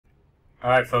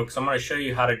Alright folks, I'm going to show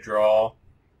you how to draw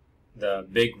the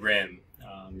big rim.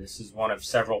 This is one of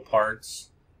several parts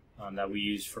that we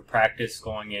use for practice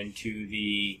going into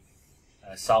the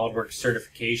SolidWorks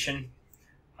certification.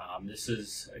 This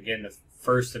is, again, the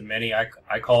first of many.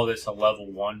 I call this a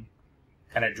level 1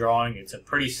 kind of drawing. It's a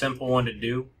pretty simple one to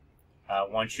do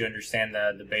once you understand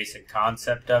the basic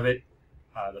concept of it.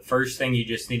 The first thing you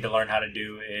just need to learn how to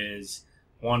do is,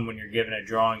 one, when you're given a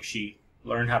drawing sheet,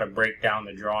 learn how to break down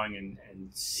the drawing and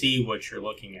see what you're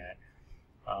looking at.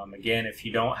 Again, if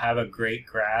you don't have a great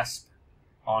grasp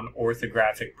on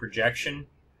orthographic projection,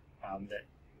 that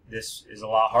this is a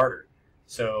lot harder.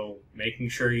 So making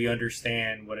sure you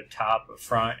understand what a top, a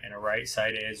front, and a right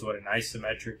side is, what an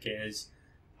isometric is,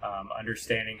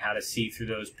 understanding how to see through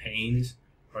those panes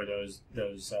or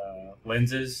those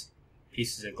lenses,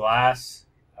 pieces of glass,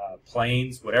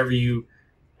 planes, whatever you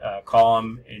call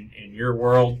them in your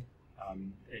world.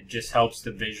 It just helps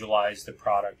to visualize the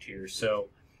product here. So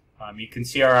you can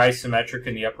see our isometric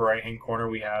in the upper right hand corner.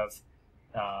 We have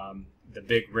the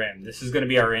big rim. This is going to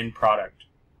be our end product.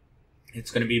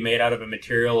 It's going to be made out of a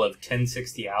material of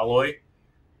 1060 alloy,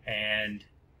 and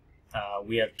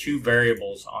we have two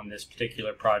variables on this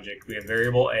particular project. We have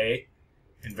variable A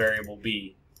and variable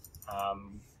B.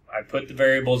 I put the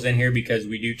variables in here because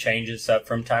we do change this up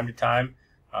from time to time,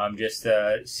 just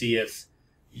to see if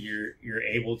you're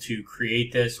able to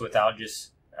create this without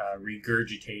just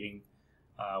regurgitating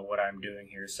what I'm doing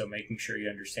here. So making sure you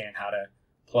understand how to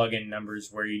plug in numbers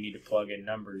where you need to plug in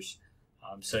numbers.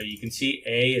 So you can see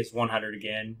A is 100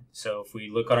 again. So if we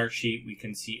look on our sheet, we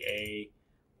can see A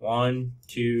 1,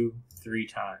 2, 3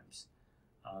 times.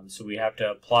 So we have to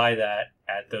apply that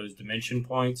at those dimension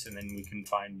points, and then we can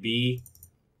find B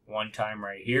 1 time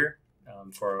right here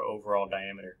for our overall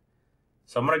diameter.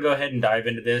 So I'm going to go ahead and dive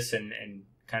into this and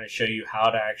kind of show you how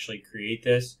to actually create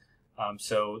this.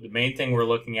 So the main thing we're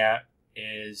looking at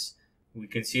is we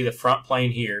can see the front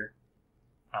plane here.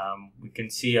 We can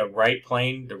see a right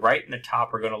plane. The right and the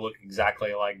top are going to look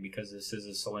exactly alike because this is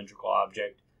a cylindrical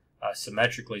object,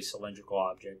 symmetrically cylindrical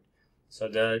object. So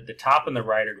the top and the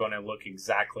right are going to look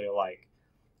exactly alike.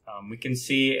 We can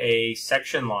see a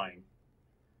section line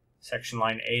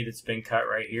A that's been cut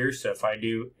right here. So if I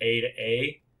do A to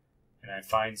A and I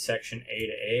find section A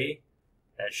to A,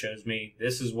 that shows me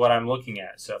this is what I'm looking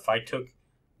at. So if I took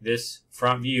this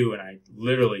front view and I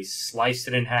literally sliced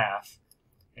it in half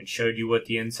and showed you what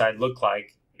the inside looked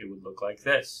like, it would look like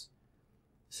this.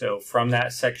 So from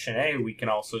that section A, we can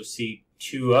also see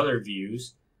two other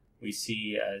views. We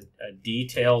see a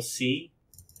detail C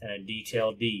and a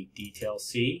detail D. Detail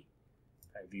C,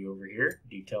 I view over here,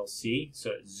 detail C, so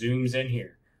it zooms in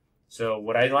here. So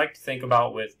what I like to think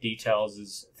about with details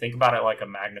is think about it like a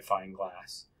magnifying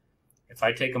glass. If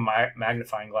I take a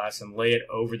magnifying glass and lay it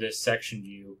over this section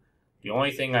view, the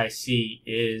only thing I see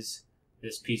is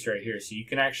this piece right here. So you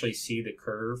can actually see the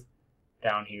curve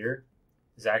down here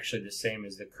is actually the same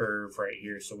as the curve right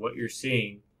here. So what you're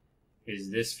seeing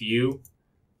is this view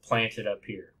planted up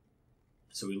here.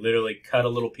 So we literally cut a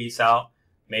little piece out,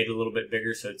 made it a little bit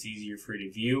bigger so it's easier for you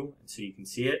to view and so you can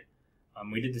see it.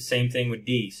 We did the same thing with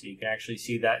D, so you can actually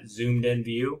see that zoomed in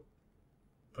view,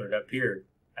 put it up here.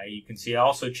 You can see I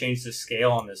also changed the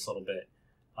scale on this a little bit,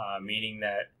 meaning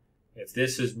that if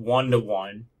this is 1 to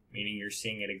 1, meaning you're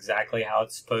seeing it exactly how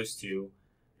it's supposed to,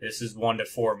 this is 1 to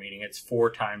 4, meaning it's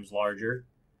 4 times larger.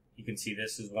 You can see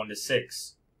this is 1 to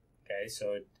 6. Okay,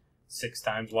 so it's 6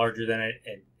 times larger than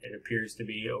it appears to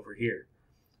be over here.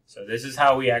 So this is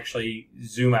how we actually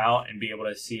zoom out and be able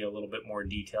to see a little bit more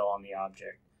detail on the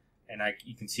object. And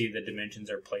you can see the dimensions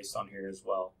are placed on here as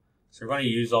well. So we're going to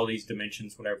use all these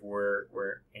dimensions whenever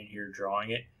we're in here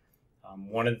drawing it.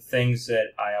 One of the things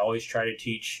that I always try to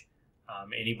teach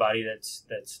anybody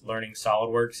that's learning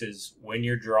SolidWorks is when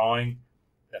you're drawing,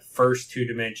 the first 2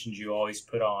 dimensions you always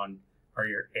put on are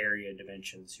your area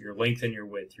dimensions, your length and your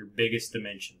width, your biggest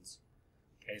dimensions.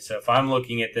 Okay, so if I'm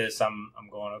looking at this, I'm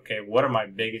going, okay, what are my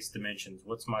biggest dimensions?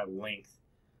 What's my length?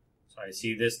 So I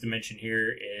see this dimension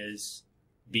here is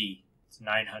B. It's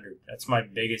 900. That's my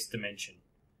biggest dimension.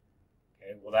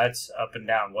 Okay, well, that's up and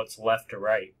down. What's left to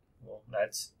right? Well,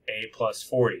 that's A plus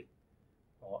 40.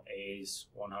 Well, A is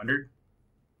 100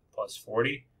 plus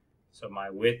 40. So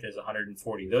my width is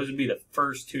 140. Those would be the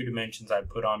first 2 dimensions I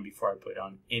put on before I put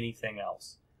on anything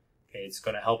else. Okay, it's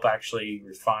going to help actually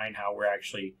refine how we're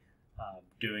actually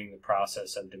doing the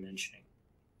process of dimensioning.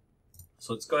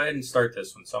 So let's go ahead and start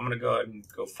this one. So I'm going to go ahead and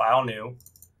go File, New,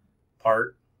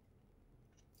 Part.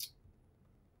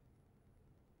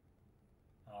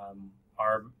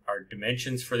 Our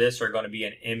dimensions for this are going to be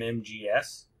in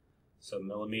mmgs, so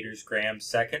millimeters, grams,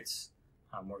 seconds.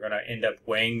 We're going to end up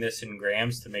weighing this in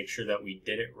grams to make sure that we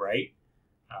did it right.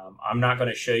 I'm not going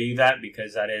to show you that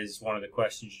because that is one of the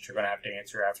questions that you're going to have to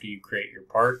answer after you create your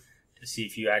part to see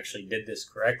if you actually did this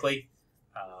correctly.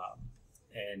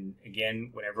 And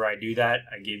again, whenever I do that,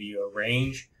 I give you a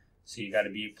range. So you got to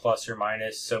be plus or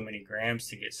minus so many grams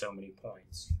to get so many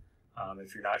points.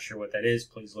 If you're not sure what that is,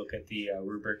 please look at the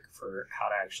rubric for how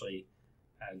to actually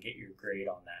get your grade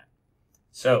on that.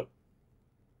 So,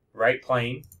 right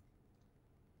plane,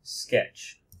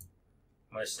 sketch.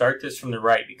 I'm going to start this from the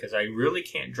right because I really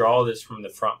can't draw this from the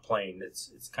front plane.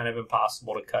 It's kind of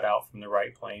impossible to cut out from the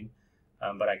right plane,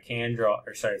 but I can draw,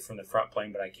 or sorry, from the front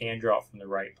plane, but I can draw from the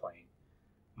right plane.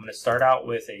 I'm going to start out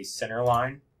with a center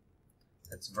line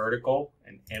that's vertical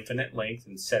and infinite length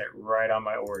and set it right on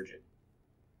my origin.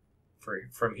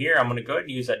 From here, I'm going to go ahead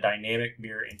and use that dynamic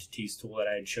mirror entities tool that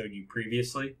I had showed you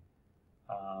previously.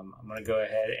 I'm going to go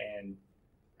ahead and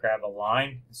grab a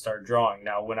line and start drawing.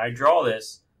 Now, when I draw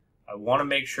this, I want to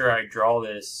make sure I draw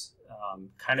this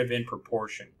kind of in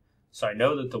proportion. So I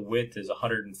know that the width is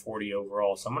 140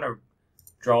 overall. So I'm going to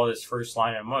draw this first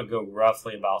line, and I'm going to go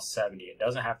roughly about 70. It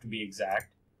doesn't have to be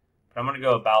exact, but I'm going to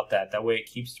go about that. That way it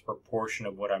keeps the proportion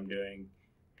of what I'm doing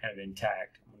kind of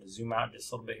intact. I'm going to zoom out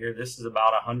just a little bit here. This is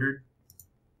about 100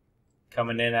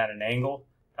 coming in at an angle.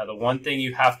 Now the one thing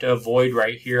you have to avoid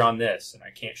right here on this, and I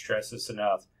can't stress this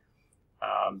enough,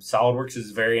 SolidWorks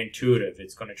is very intuitive.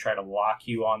 It's going to try to lock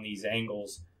you on these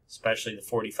angles, especially the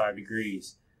 45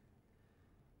 degrees.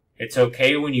 It's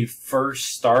okay when you first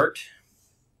start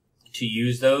to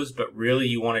use those, but really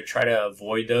you want to try to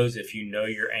avoid those if you know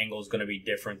your angle is going to be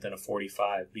different than a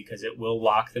 45, because it will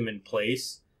lock them in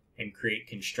place and create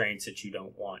constraints that you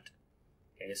don't want.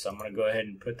 Okay, so I'm going to go ahead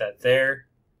and put that there.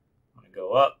 I'm going to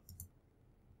go up,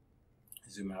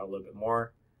 zoom out a little bit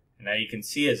more. And now you can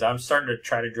see as I'm starting to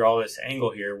try to draw this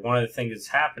angle here, one of the things that's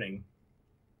happening,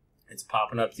 it's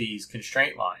popping up these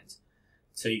constraint lines.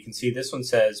 So you can see this one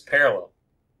says parallel.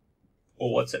 Well,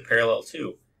 what's it parallel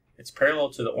to? It's parallel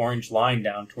to the orange line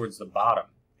down towards the bottom.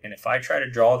 And if I try to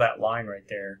draw that line right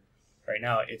there, right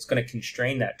now, it's going to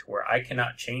constrain that to where I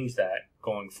cannot change that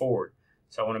going forward.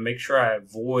 So I want to make sure I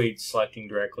avoid selecting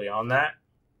directly on that.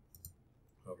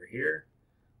 Over here,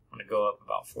 I'm going to go up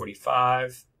about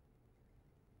 45,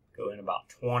 go in about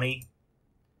 20,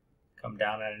 come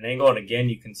down at an angle, and again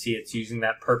you can see it's using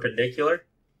that perpendicular,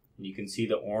 and you can see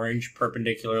the orange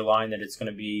perpendicular line that it's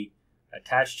going to be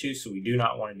attached to, so we do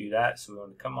not want to do that. So we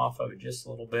want to come off of it just a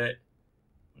little bit.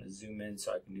 I'm going to zoom in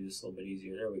so I can do this a little bit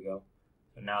easier. There we go.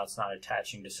 So now it's not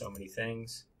attaching to so many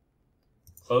things.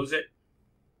 Close it,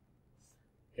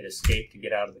 hit escape to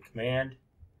get out of the command,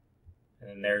 and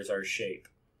then there's our shape.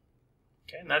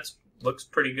 Okay, and that looks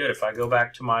pretty good. If I go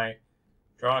back to my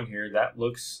drawing here, that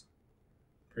looks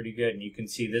pretty good. And you can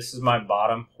see this is my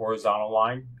bottom horizontal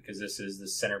line because this is the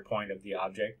center point of the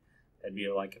object. That'd be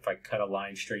like if I cut a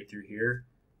line straight through here.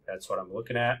 That's what I'm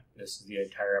looking at. This is the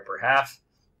entire upper half.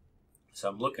 So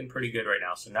I'm looking pretty good right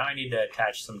now. So now I need to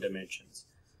attach some dimensions.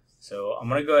 So I'm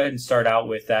going to go ahead and start out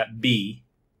with that B.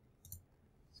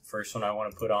 The first one I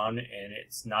want to put on, and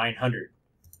it's 900.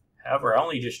 However, I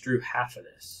only just drew half of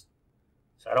this.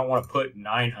 So I don't want to put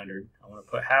 900. I want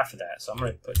to put half of that. So I'm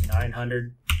going to put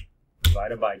 900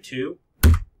 divided by 2.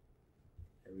 There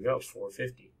we go,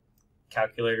 450.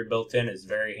 Calculator built in is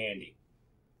very handy.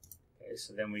 Okay,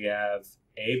 so then we have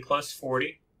A plus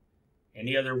 40.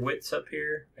 Any other widths up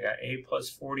here? I got A plus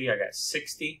 40. I got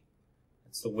 60.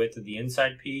 That's the width of the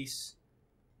inside piece.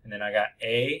 And then I got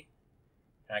A.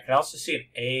 And I can also see an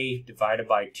A divided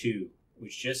by 2,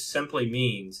 which just simply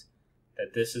means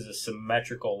that this is a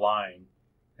symmetrical line,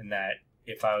 and that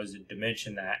if I was to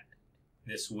dimension that,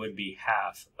 this would be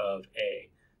half of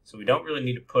A. So we don't really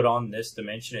need to put on this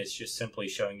dimension. It's just simply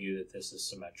showing you that this is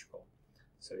symmetrical.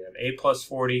 So we have A plus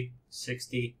 40,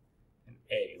 60, and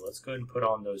A. Let's go ahead and put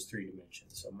on those 3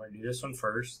 dimensions. So I'm going to do this one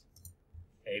first.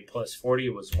 A plus 40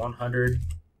 was 100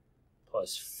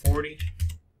 plus 40.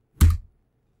 There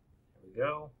we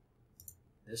go.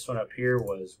 This one up here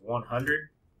was 100.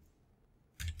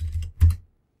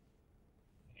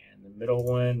 And the middle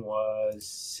one was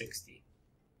 60.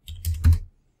 There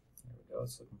we go.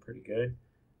 It's looking pretty good.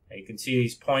 Now you can see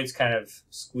these points kind of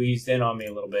squeezed in on me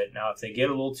a little bit. Now if they get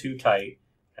a little too tight,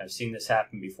 I've seen this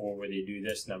happen before where they do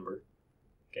this number.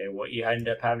 Okay, what you end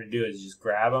up having to do is just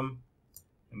grab them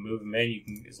and move them in. You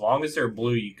can, as long as they're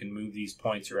blue, you can move these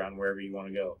points around wherever you want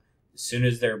to go. As soon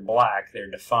as they're black, they're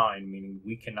defined, meaning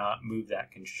we cannot move that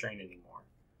constraint anymore.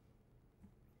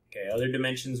 Okay, other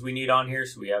dimensions we need on here.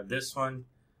 So we have this one.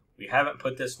 We haven't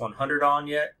put this 100 on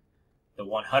yet. The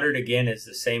 100 again is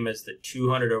the same as the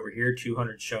 200 over here.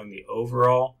 200 showing the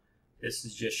overall. This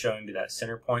is just showing to that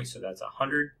center point, so that's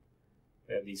 100.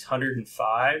 We have these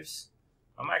 105s.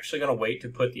 I'm actually going to wait to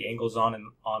put the angles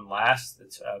on last.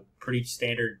 That's a pretty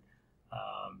standard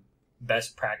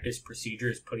best practice procedure,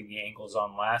 is putting the angles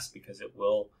on last, because it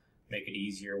will make it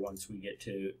easier once we get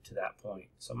to that point.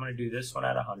 So I'm going to do this one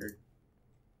at 100.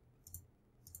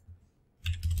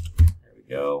 There we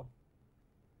go.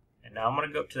 And now I'm going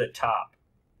to go up to the top.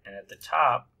 And at the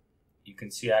top, you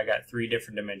can see I got 3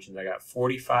 different dimensions. I got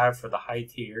 45 for the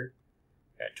height here.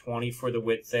 I got 20 for the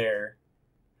width there.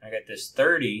 I got this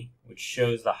 30, which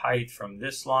shows the height from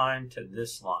this line to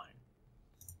this line.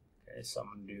 Okay, so I'm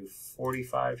going to do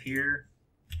 45 here.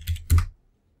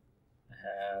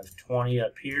 I have 20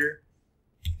 up here.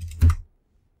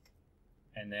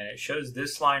 And then it shows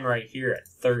this line right here at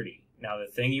 30. Now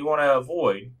the thing you want to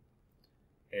avoid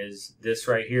is this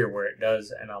right here, where it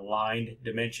does an aligned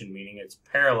dimension, meaning it's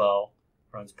parallel,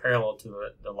 runs parallel to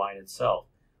the line itself.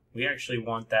 We actually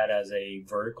want that as a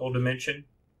vertical dimension.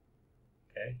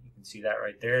 Okay, you can see that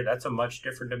right there. That's a much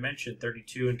different dimension,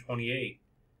 32 and 28.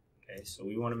 Okay, so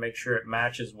we want to make sure it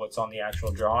matches what's on the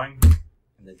actual drawing,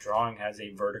 and the drawing has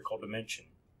a vertical dimension.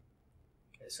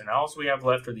 Okay, so now all we have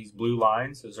left are these blue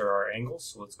lines. Those are our angles,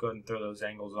 so let's go ahead and throw those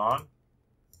angles on.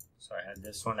 So I had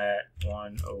this one at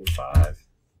 105.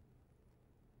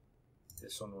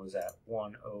 This one was at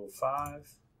 105.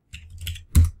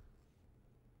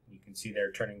 You can see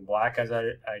they're turning black as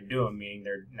I do them, meaning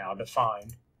they're now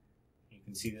defined. You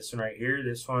can see this one right here.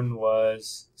 This one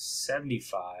was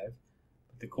 75.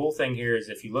 But the cool thing here is,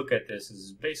 if you look at this,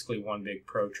 is basically one big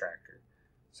protractor.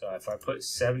 So if I put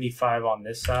 75 on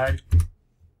this side,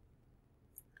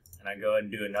 and I go ahead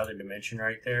and do another dimension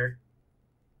right there,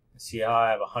 see how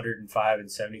I have 105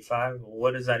 and 75? Well,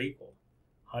 what does that equal?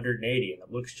 180, and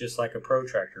it looks just like a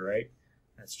protractor, right?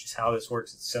 That's just how this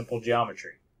works. It's simple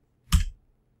geometry.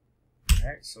 All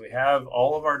right, so we have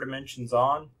all of our dimensions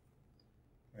on.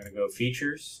 We're going to go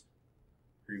Features,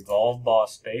 Revolve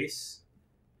Boss Base,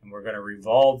 and we're going to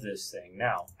revolve this thing.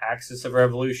 Now, axis of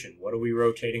revolution, what are we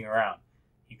rotating around?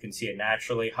 You can see it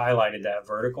naturally highlighted that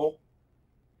vertical.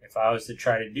 If I was to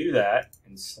try to do that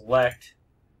and select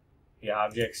the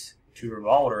objects to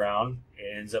revolve around,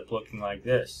 it ends up looking like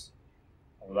this.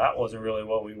 Well, that wasn't really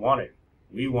what we wanted.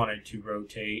 We wanted to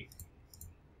rotate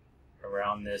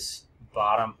around this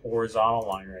bottom horizontal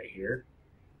line right here.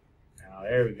 Now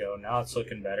there we go. Now it's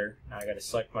looking better. Now I got to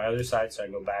select my other side, so I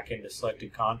go back into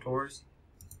selected contours.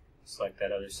 Select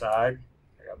that other side.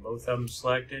 I got both of them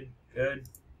selected. Good.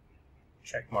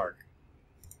 Check mark.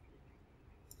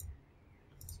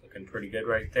 It's looking pretty good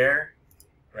right there.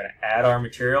 We're going to add our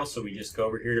material, so we just go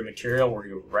over here to material. We're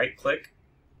going to right click.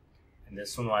 And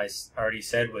this one, I already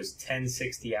said, was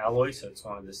 1060 alloy, so it's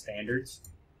one of the standards.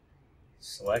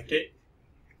 Select it.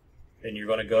 Then you're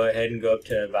going to go ahead and go up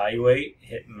to evaluate,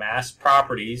 hit mass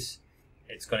properties.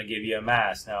 It's going to give you a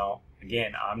mass. Now,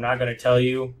 again, I'm not going to tell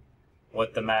you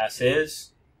what the mass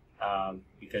is,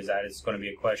 because that is going to be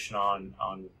a question on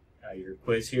your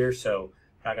quiz here. So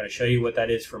I'm not going to show you what that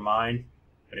is for mine.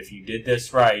 But if you did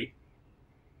this right,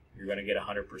 you're going to get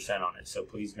 100% on it. So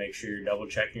please make sure you're double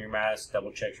checking your mass,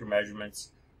 double check your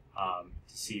measurements to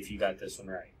see if you got this one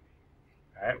right.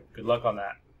 All right, good luck on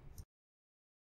that.